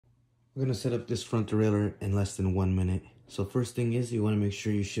We're gonna set up this front derailleur in less than 1 minute. So first thing is you wanna make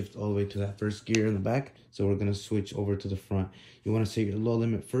sure you shift all the way to that first gear in the back. So we're gonna switch over to the front. You wanna set your low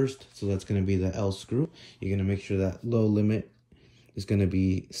limit first. So that's gonna be the L screw. You're gonna make sure that low limit is gonna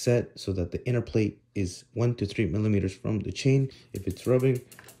be set so that the inner plate is 1 to 3 millimeters from the chain. If it's rubbing,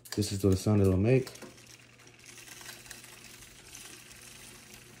 this is the sound it'll make.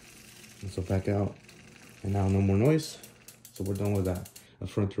 And so back out, and now no more noise. So we're done with that. A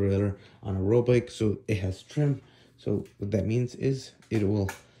front derailleur on a road bike, so it has trim. So what that means is it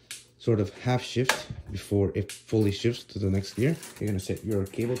will sort of half shift before it fully shifts to the next gear. You're gonna set your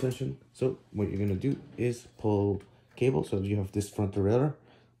cable tension. So what you're gonna do is pull cable. So you have this front derailleur.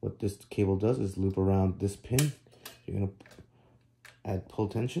 What this cable does is loop around this pin. You're gonna add pull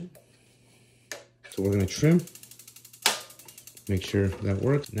tension. So we're gonna trim. Make sure that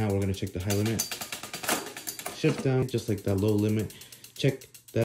works. Now we're gonna check the high limit. Shift down just like that low limit. Check